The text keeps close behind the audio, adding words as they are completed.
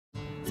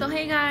So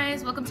hey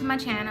guys, welcome to my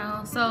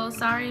channel. So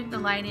sorry if the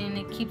lighting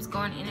it keeps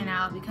going in and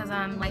out because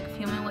I'm like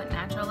filming with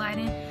natural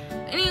lighting.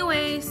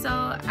 Anyway, so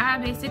I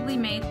basically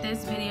made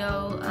this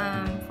video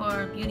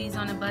for beauties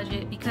on a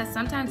budget because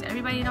sometimes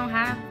everybody don't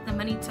have the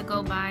money to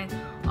go buy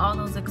all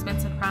those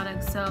expensive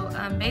products. So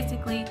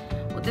basically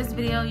with this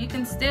video you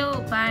can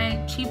still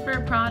buy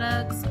cheaper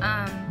products,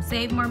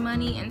 save more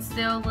money and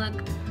still look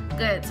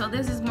good. So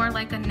this is more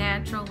like a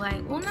natural,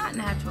 like, well, not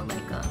natural,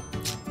 like a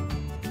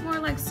more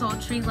like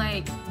sultry,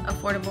 like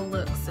affordable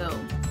look. So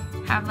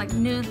have like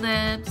nude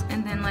lips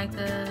and then like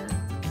a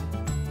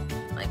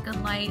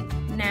light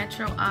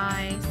natural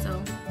eye.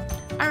 So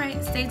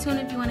alright, stay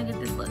tuned if you want to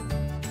get this look.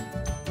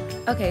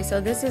 Okay,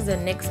 so this is a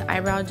NYX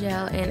eyebrow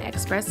gel in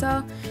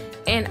espresso,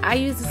 and I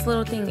use this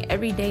little thing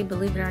every day,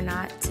 believe it or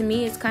not. To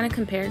me it's kind of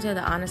compared to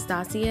the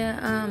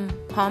Anastasia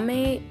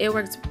pomade. It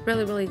works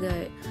really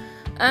good.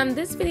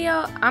 This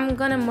video I'm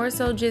gonna more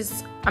so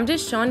I'm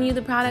just showing you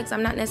the products.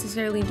 I'm not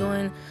necessarily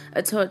doing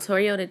a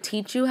tutorial to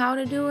teach you how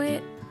to do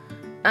it.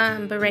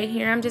 But right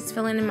here I'm just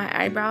filling in my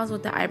eyebrows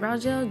with the eyebrow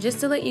gel just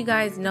to let you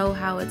guys know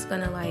how it's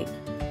gonna like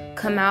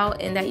come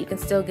out and that you can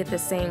still get the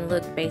same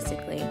look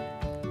basically.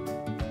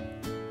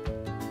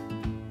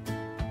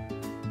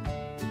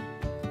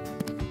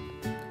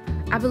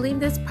 I believe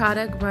this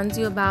product runs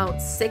you about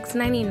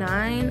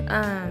 $6.99.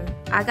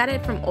 I got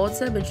it from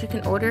Ulta, but you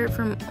can order it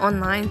from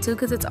online too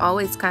because it's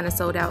always kind of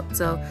sold out.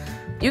 So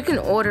you can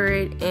order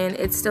it and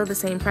it's still the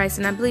same price.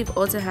 And I believe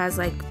Ulta has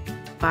like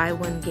buy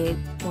one get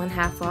one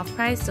half off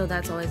price, so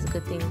that's always a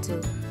good thing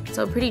too.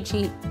 So pretty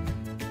cheap.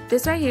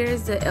 This right here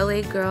is the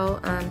LA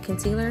Girl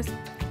concealers.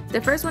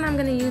 The first one I'm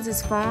going to use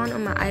is Fawn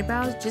on my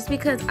eyebrows just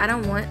because I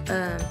don't want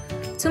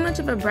too much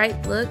of a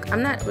bright look.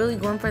 I'm not really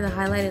going for the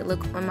highlighted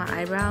look on my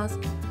eyebrows.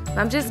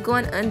 I'm just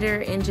going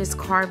under and just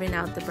carving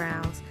out the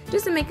brows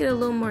just to make it a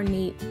little more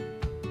neat.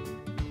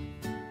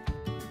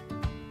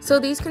 So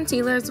these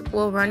concealers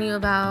will run you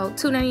about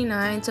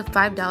 $2.99 to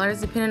 $5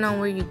 depending on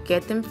where you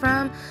get them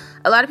from.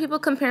 A lot of people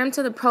compare them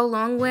to the Pro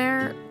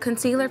Longwear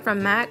concealer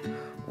from MAC,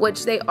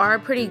 which they are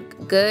pretty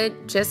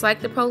good, just like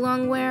the Pro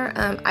Longwear.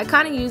 I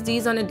kind of use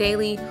these on a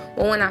daily.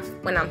 Well,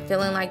 when I'm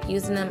feeling like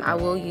using them, I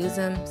will use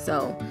them.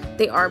 So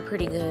they are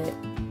pretty good.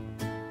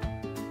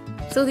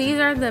 So these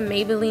are the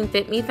Maybelline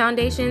Fit Me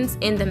foundations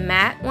in the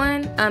matte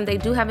one. They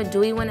do have a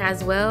dewy one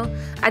as well.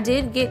 I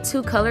did get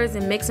two colors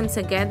and mix them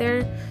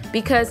together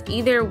because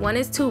either one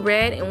is too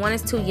red and one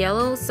is too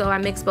yellow, so I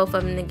mixed both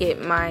of them to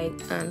get my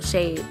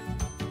shade.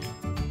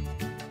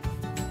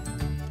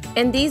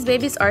 And these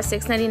babies are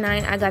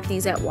 $6.99. I got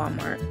these at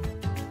Walmart.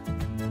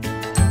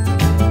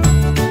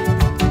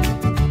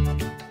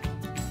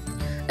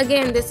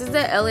 Again, this is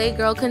the LA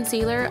Girl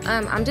concealer.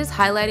 I'm just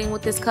highlighting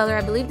with this color.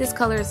 I believe this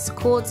color is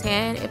Cool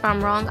Tan. If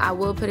I'm wrong, I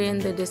will put it in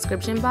the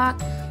description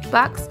box.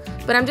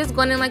 But I'm just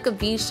going in like a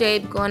V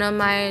shape, going on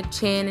my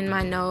chin and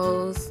my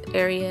nose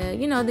area,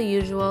 you know, the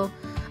usual.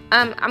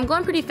 I'm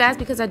going pretty fast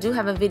because I do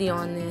have a video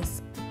on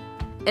this.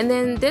 And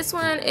then this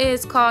one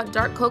is called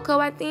Dark Cocoa,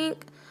 I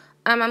think.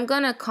 I'm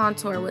gonna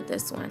contour with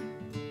this one.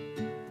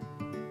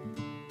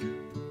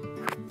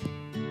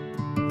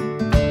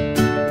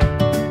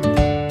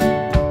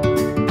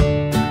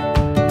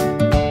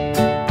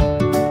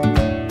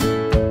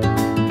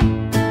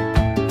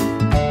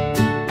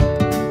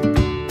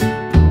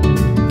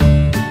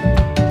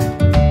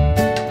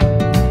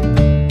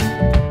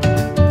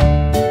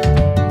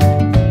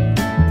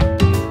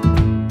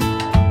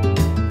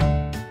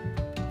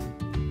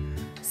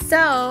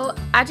 So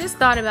I just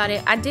thought about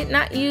it. I did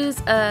not use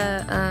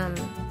a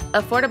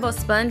affordable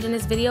sponge in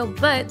this video,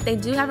 but they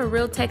do have a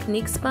Real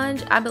Technique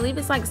sponge. I believe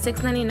it's like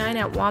 $6.99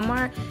 at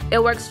Walmart.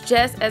 It works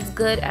just as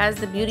good as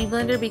the Beauty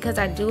Blender because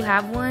I do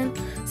have one.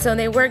 So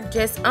they work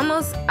just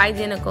almost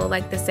identical,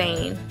 like the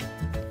same.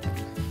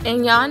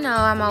 And y'all know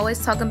I'm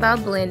always talking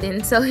about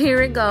blending, so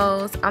here it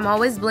goes. I'm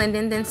always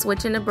blending, then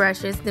switching the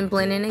brushes, then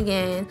blending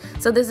again.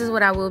 So this is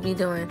what I will be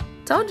doing.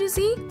 Told you,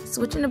 see?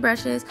 Switching the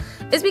brushes.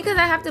 It's because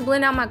I have to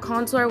blend out my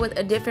contour with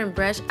a different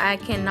brush. I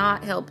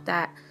cannot help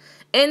that.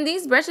 And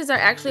these brushes are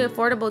actually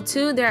affordable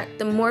too. They're at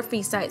the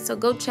Morphe site, so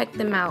go check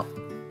them out.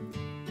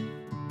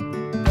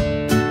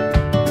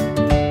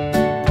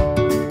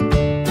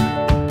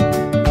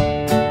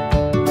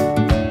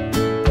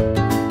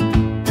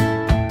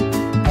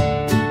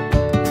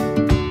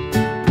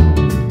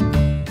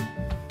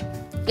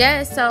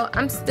 Yeah, so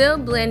I'm still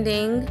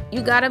blending.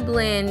 You gotta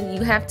blend.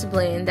 You have to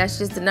blend. That's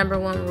just the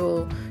 #1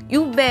 rule.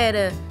 You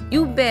better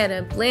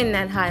blend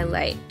that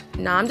highlight.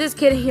 No, I'm just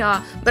kidding,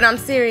 y'all, but I'm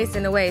serious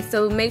in a way.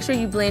 So make sure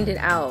you blend it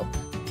out.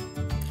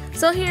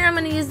 So here I'm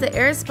gonna use the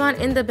Airspun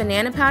and the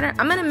banana powder.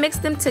 I'm gonna mix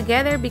them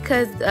together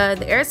because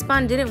the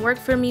Airspun didn't work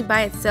for me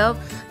by itself,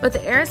 but the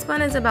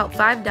Airspun is about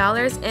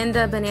 $5 and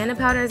the banana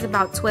powder is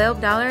about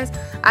 $12.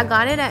 I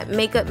got it at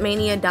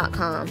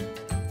makeupmania.com.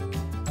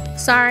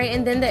 Sorry,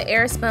 and then the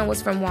Airspun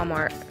was from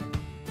Walmart.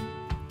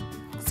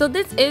 So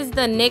this is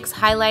the NYX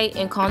Highlight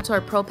and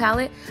Contour Pro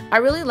Palette. I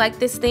really like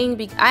this thing.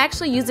 I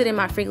actually use it in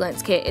my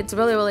freelance kit. It's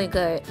really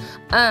good.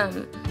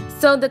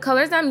 So the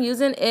colors I'm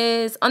using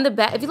is on the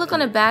back. If you look on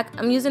the back,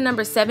 I'm using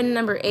number 7 and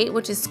number 8,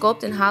 which is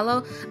Sculpt and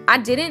Hollow. I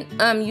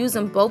didn't use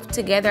them both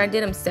together. I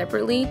did them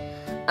separately.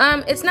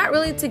 It's not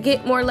really to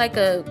get more like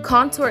a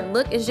contoured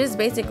look. It's just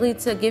basically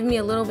to give me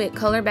a little bit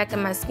color back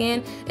in my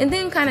skin, and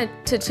then kind of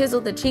to chisel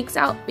the cheeks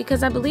out,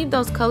 because I believe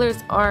those colors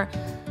are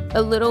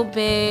a little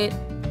bit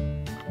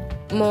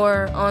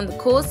more on the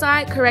cool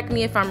side. Correct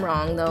me if I'm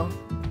wrong though.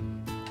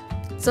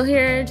 So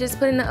here, just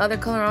putting the other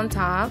color on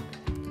top.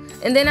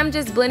 And then I'm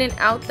just blending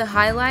out the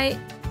highlight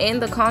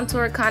and the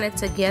contour kind of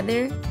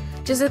together,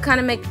 just to kind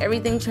of make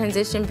everything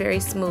transition very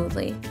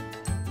smoothly.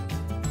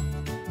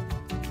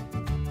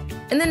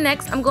 And then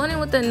next, I'm going in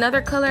with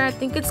another color. I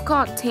think it's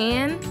called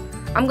Tan.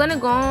 I'm going to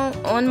go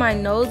on my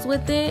nose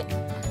with it.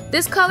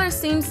 This color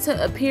seems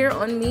to appear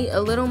on me a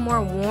little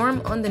more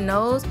warm on the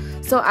nose,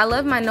 so I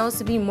love my nose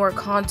to be more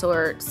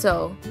contoured.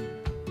 So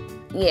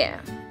yeah,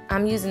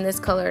 I'm using this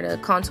color to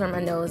contour my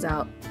nose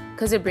out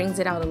because it brings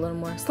it out a little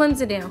more, slims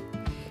it down.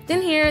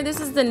 Then here, this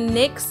is the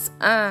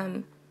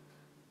NYX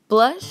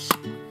blush.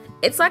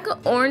 It's like an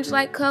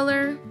orange-like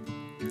color.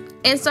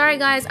 And sorry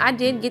guys, I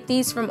did get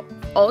these from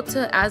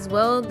Ulta as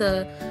well,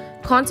 the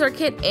contour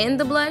kit and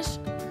the blush.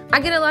 I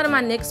get a lot of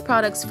my NYX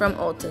products from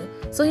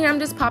Ulta. So here I'm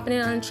just popping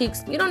it on the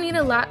cheeks. You don't need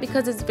a lot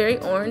because it's very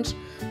orange,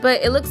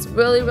 but it looks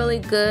really, really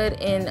good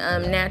and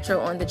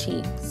natural on the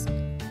cheeks.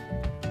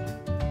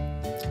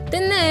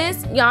 Then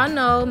this, y'all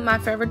know my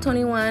Forever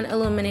 21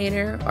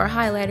 illuminator or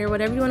highlighter,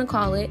 whatever you want to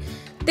call it.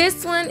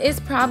 This one is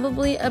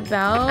probably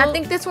about, I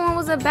think this one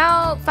was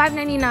about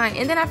 $5.99.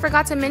 And then I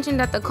forgot to mention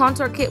that the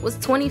contour kit was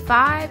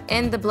 $25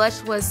 and the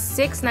blush was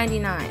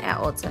 $6.99 at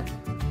Ulta.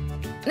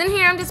 Then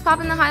here I'm just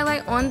popping the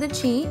highlight on the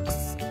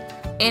cheeks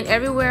and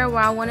everywhere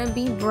where I want to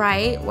be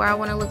bright, where I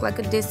want to look like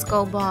a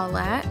disco ball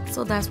at.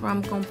 So that's where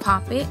I'm going to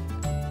pop it.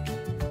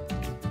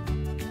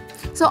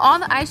 So all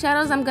the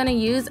eyeshadows I'm going to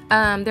use,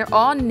 they're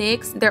all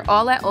NYX, they're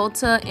all at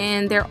Ulta,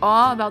 and they're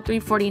all about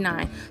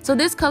 $3.49. So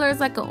this color is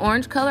like an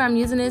orange color. I'm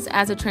using this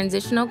as a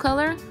transitional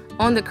color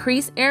on the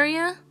crease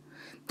area.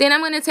 Then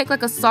I'm going to take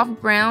like a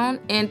soft brown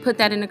and put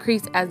that in the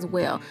crease as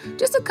well,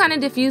 just to kind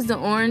of diffuse the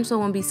orange so it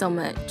won't be so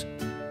much.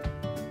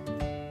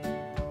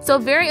 So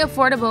very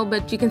affordable,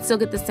 but you can still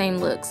get the same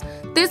looks.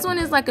 This one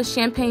is like a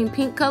champagne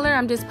pink color.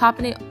 I'm just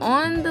popping it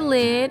on the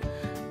lid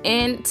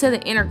and to the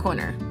inner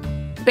corner.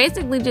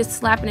 Basically just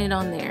slapping it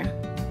on there.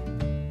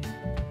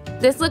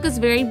 This look is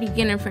very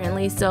beginner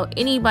friendly, so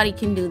anybody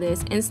can do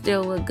this and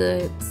still look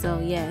good, so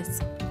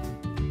yes.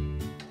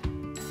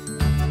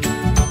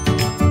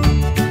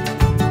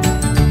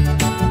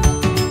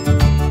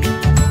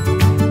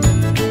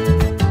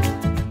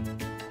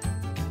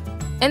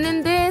 And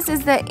then this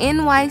is the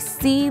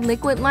NYC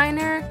liquid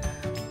liner.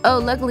 Oh,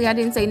 luckily I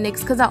didn't say NYX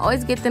because I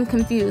always get them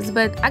confused.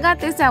 But I got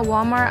this at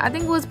Walmart. I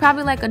think it was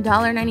probably like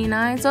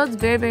 $1.99, so it's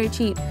very, very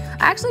cheap.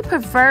 I actually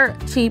prefer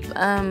cheap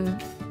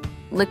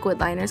liquid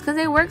liners because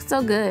they work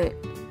so good.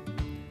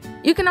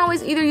 You can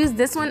always either use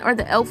this one or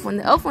the e.l.f. one.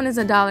 The e.l.f. one is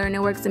 $1 and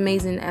it works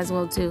amazing as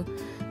well too.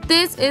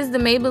 This is the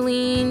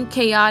Maybelline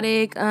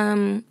Chaotic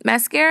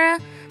mascara,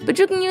 but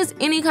you can use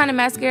any kind of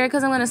mascara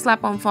because I'm going to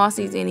slap on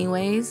falsies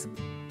anyways.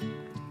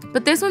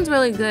 But this one's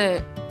really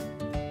good.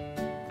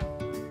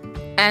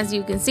 As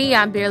you can see,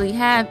 I barely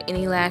have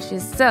any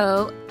lashes,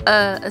 so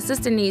a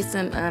sister needs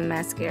some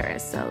mascara,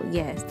 so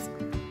yes.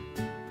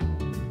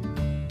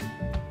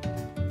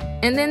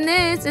 And then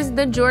this is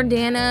the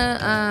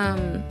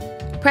Jordana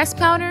press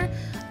powder.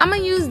 I'm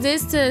going to use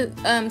this to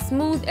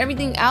smooth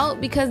everything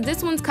out because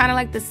this one's kind of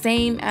like the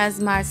same as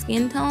my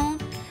skin tone.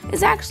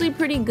 It's actually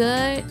pretty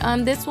good.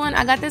 This one,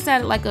 I got this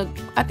at like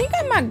I think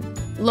at my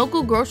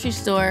local grocery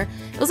store.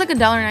 It was like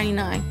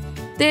 $1.99.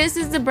 This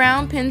is the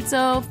brown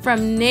pencil from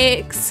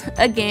NYX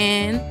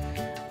again.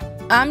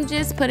 I'm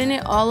just putting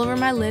it all over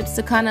my lips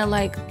to kind of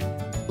like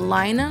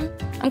line them.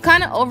 I'm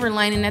kind of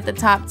overlining at the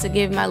top to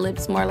give my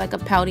lips more like a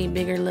pouty,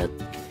 bigger look.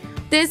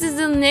 This is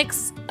the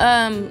NYX,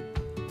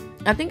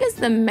 I think it's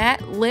the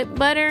matte lip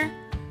butter.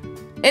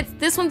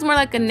 This one's more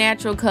like a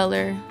natural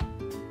color.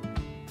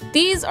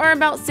 These are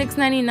about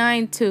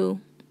 $6.99 too.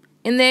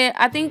 And then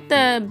I think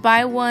the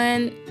buy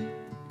one,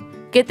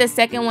 get the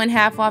second one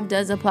half off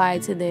does apply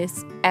to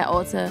this at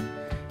Ulta.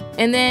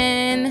 And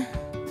then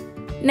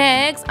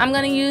next, I'm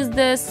going to use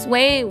the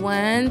suede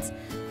ones.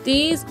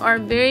 These are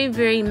very,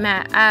 very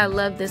matte. I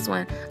love this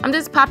one. I'm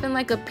just popping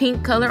like a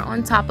pink color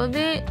on top of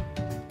it,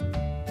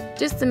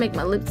 just to make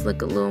my lips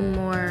look a little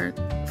more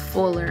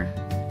fuller.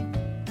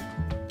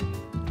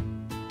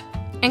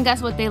 And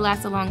guess what? They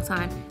last a long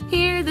time.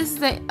 Here, this is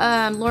the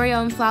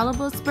L'Oreal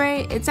Infallible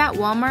Spray. It's at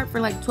Walmart for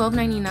like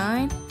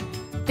 $12.99.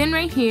 Then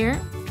right here,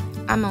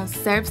 I'm gonna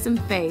serve some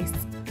face.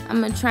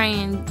 I'm gonna try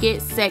and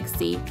get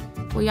sexy.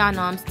 Well, y'all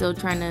know I'm still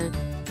trying to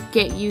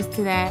get used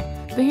to that.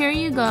 But here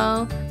you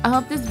go. I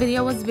hope this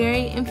video was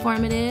very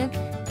informative.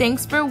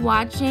 Thanks for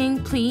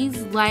watching.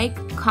 Please like,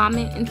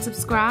 comment, and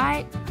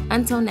subscribe.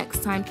 Until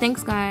next time.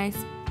 Thanks, guys.